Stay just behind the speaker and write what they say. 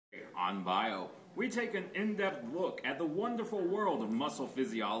On Bio, we take an in-depth look at the wonderful world of muscle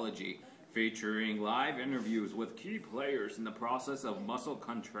physiology, featuring live interviews with key players in the process of muscle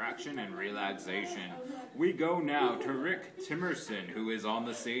contraction and relaxation. We go now to Rick Timerson, who is on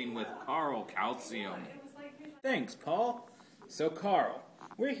the scene with Carl Calcium. Thanks, Paul. So, Carl,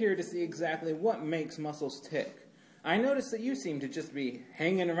 we're here to see exactly what makes muscles tick. I noticed that you seem to just be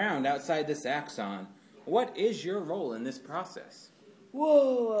hanging around outside this axon. What is your role in this process?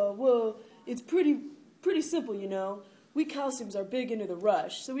 Whoa, it's pretty simple, you know. We calciums are big into the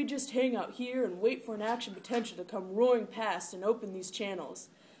rush, so we just hang out here and wait for an action potential to come roaring past and open these channels.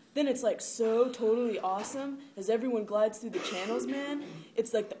 Then it's like so totally awesome as everyone glides through the channels, man.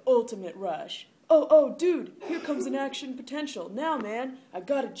 It's like the ultimate rush. Oh, dude, here comes an action potential. Now, man, I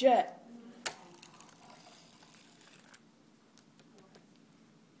got a jet.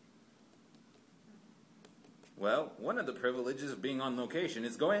 Well, one of the privileges of being on location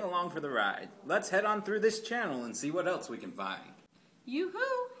is going along for the ride. Let's head on through this channel and see what else we can find.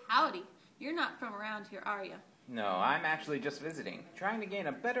 Yoo-hoo! Howdy. You're not from around here, are you? No, I'm actually just visiting, trying to gain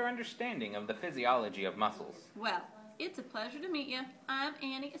a better understanding of the physiology of muscles. Well, it's a pleasure to meet you. I'm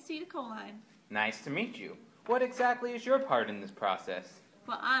Annie Acetylcholine. Nice to meet you. What exactly is your part in this process?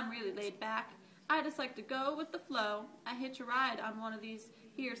 Well, I'm really laid back. I just like to go with the flow. I hitch a ride on one of these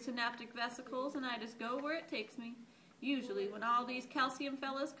here synaptic vesicles and I just go where it takes me. Usually when all these calcium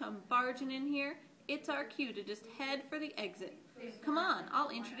fellas come barging in here, it's our cue to just head for the exit. Come on, I'll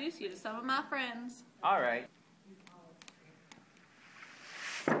introduce you to some of my friends. All right.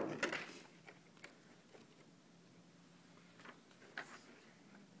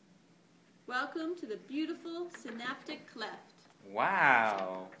 Welcome to the beautiful synaptic cleft.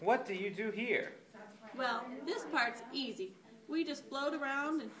 Wow. What do you do here? Well, this part's easy. We just float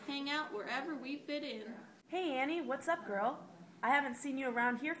around and hang out wherever we fit in. Hey, Annie, what's up, girl? I haven't seen you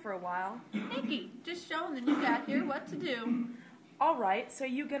around here for a while. Nikki, just showing the new guy here what to do. All right, so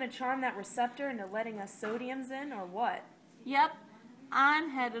you gonna charm that receptor into letting us sodiums in, or what? Yep, I'm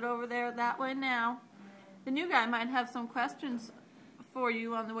headed over there that way now. The new guy might have some questions for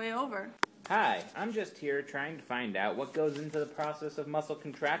you on the way over. Hi, I'm just here trying to find out what goes into the process of muscle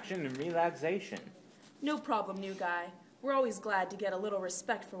contraction and relaxation. No problem, new guy. We're always glad to get a little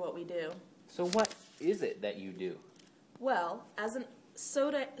respect for what we do. So what is it that you do? Well, as a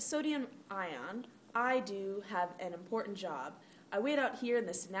sodium ion, I do have an important job. I wait out here in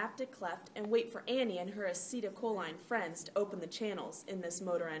the synaptic cleft and wait for Annie and her acetylcholine friends to open the channels in this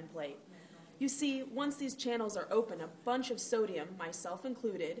motor end plate. You see, once these channels are open, a bunch of sodium, myself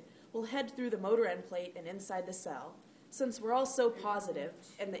included, will head through the motor end plate and inside the cell. Since we're all so positive,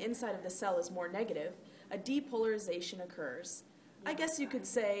 and the inside of the cell is more negative, a depolarization occurs. I guess you could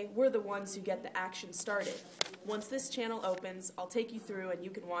say we're the ones who get the action started. Once this channel opens, I'll take you through and you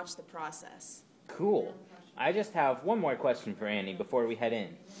can watch the process. Cool. I just have one more question for Annie before we head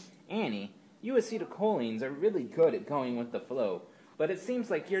in. Annie, you acetylcholines are really good at going with the flow, but it seems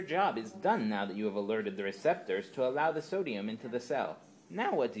like your job is done now that you have alerted the receptors to allow the sodium into the cell.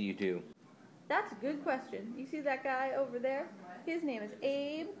 Now what do you do? That's a good question. You see that guy over there? His name is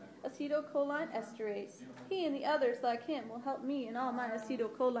Abe Acetylcholine Esterase. He and the others like him will help me and all my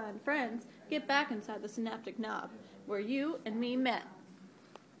acetylcholine friends get back inside the synaptic knob, where you and me met.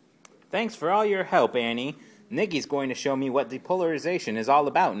 Thanks for all your help, Annie. Nikki's going to show me what depolarization is all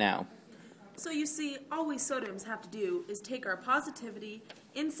about now. So you see, all we sodiums have to do is take our positivity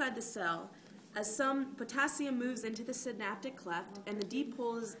inside the cell as some potassium moves into the synaptic cleft and the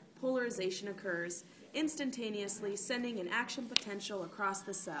depolarization occurs, instantaneously sending an action potential across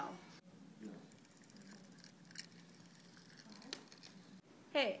the cell.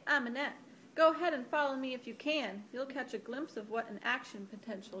 Hey, I'm Annette. Go ahead and follow me if you can. You'll catch a glimpse of what an action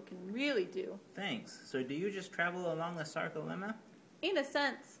potential can really do. Thanks. So do you just travel along the sarcolemma? In a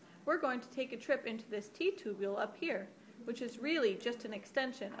sense, we're going to take a trip into this T-tubule up here, which is really just an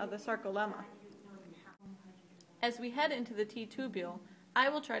extension of the sarcolemma. As we head into the T-tubule, I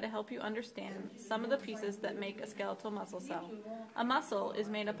will try to help you understand some of the pieces that make a skeletal muscle cell. A muscle is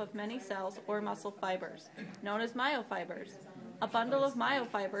made up of many cells or muscle fibers, known as myofibers. A bundle of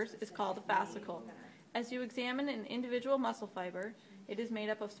myofibers is called a fascicle. As you examine an individual muscle fiber, it is made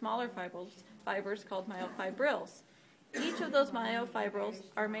up of smaller fibers called myofibrils. Each of those myofibrils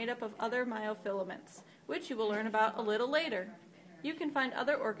are made up of other myofilaments, which you will learn about a little later. You can find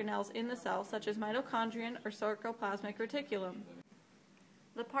other organelles in the cell, such as mitochondrion or sarcoplasmic reticulum.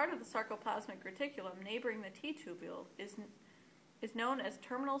 The part of the sarcoplasmic reticulum neighboring the T-tubule is known as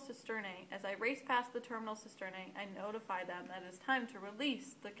terminal cisternae. As I race past the terminal cisternae, I notify them that it's time to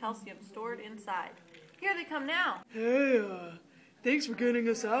release the calcium stored inside. Here they come now. Hey, Thanks for getting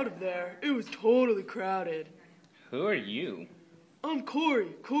us out of there. It was totally crowded. Who are you? I'm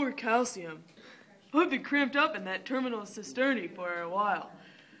Corey Calcium. I've been cramped up in that terminal cisterny for a while,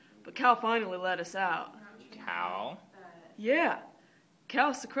 but Cal finally let us out. Cal? Yeah,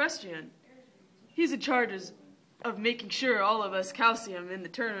 Cal Sequestrian. He's in charge of making sure all of us calcium in the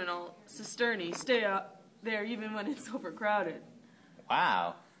terminal cisterny stay out there even when it's overcrowded.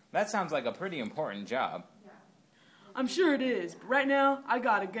 Wow, that sounds like a pretty important job. I'm sure it is, but right now, I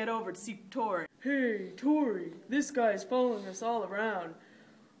gotta get over to see Tori. Hey, Tori, this guy's following us all around,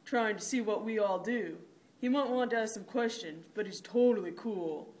 trying to see what we all do. He might want to ask some questions, but he's totally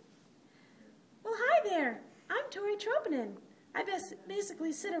cool. Well, hi there. I'm Tori Troponin. I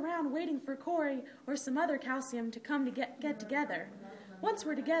basically sit around waiting for Corey or some other calcium to come to get together. Once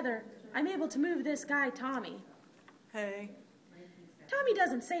we're together, I'm able to move this guy, Tommy. Hey. Tommy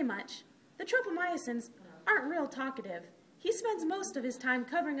doesn't say much. The tropomycins aren't real talkative. He spends most of his time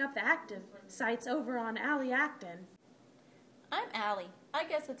covering up the active sites over on Actin. I'm Allie. I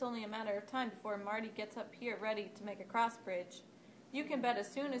guess it's only a matter of time before Marty gets up here ready to make a cross bridge. You can bet as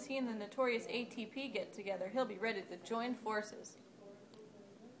soon as he and the notorious ATP get together, he'll be ready to join forces.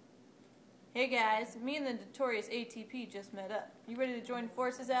 Hey guys, me and the notorious ATP just met up. You ready to join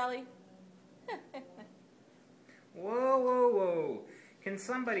forces, Allie? Whoa, whoa, whoa. Can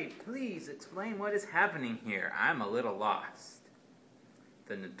somebody please explain what is happening here? I'm a little lost.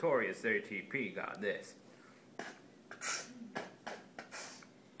 The notorious ATP got this.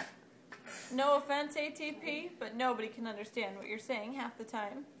 No offense, ATP, but nobody can understand what you're saying half the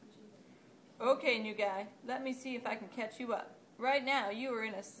time. Okay, new guy, let me see if I can catch you up. Right now, you are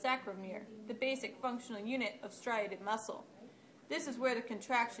in a sarcomere, the basic functional unit of striated muscle. This is where the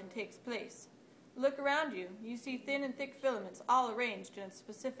contraction takes place. Look around you. You see thin and thick filaments all arranged in a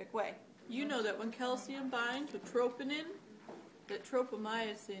specific way. You know that when calcium binds with troponin, that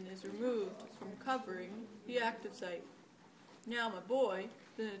tropomyosin is removed from covering the active site. Now my boy,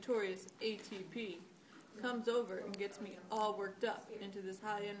 the notorious ATP, comes over and gets me all worked up into this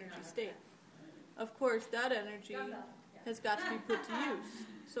high energy state. Of course, that energy has got to be put to use,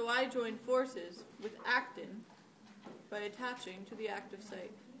 so I join forces with actin by attaching to the active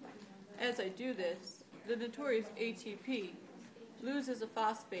site. As I do this, the notorious ATP loses a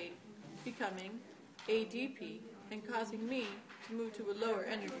phosphate, becoming ADP, and causing me to move to a lower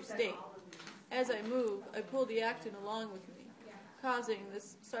energy state. As I move, I pull the actin along with me, causing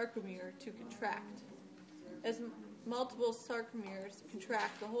this sarcomere to contract. As multiple sarcomeres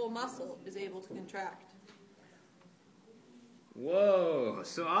contract, the whole muscle is able to contract. Whoa,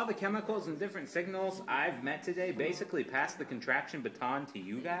 so all the chemicals and different signals I've met today basically pass the contraction baton to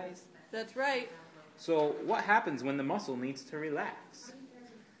you guys? That's right. So what happens when the muscle needs to relax?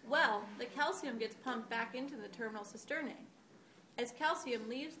 Well, the calcium gets pumped back into the terminal cisternae. As calcium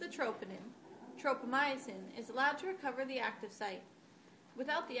leaves the troponin, tropomyosin is allowed to recover the active site.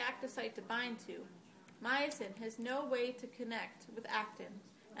 Without the active site to bind to, myosin has no way to connect with actin,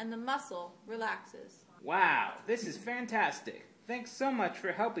 and the muscle relaxes. Wow, this is fantastic. Thanks so much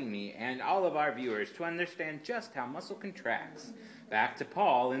for helping me and all of our viewers to understand just how muscle contracts. Back to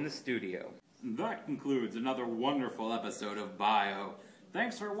Paul in the studio. That concludes another wonderful episode of Bio.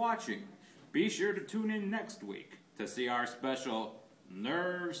 Thanks for watching. Be sure to tune in next week to see our special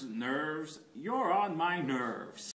Nerves, You're on My Nerves.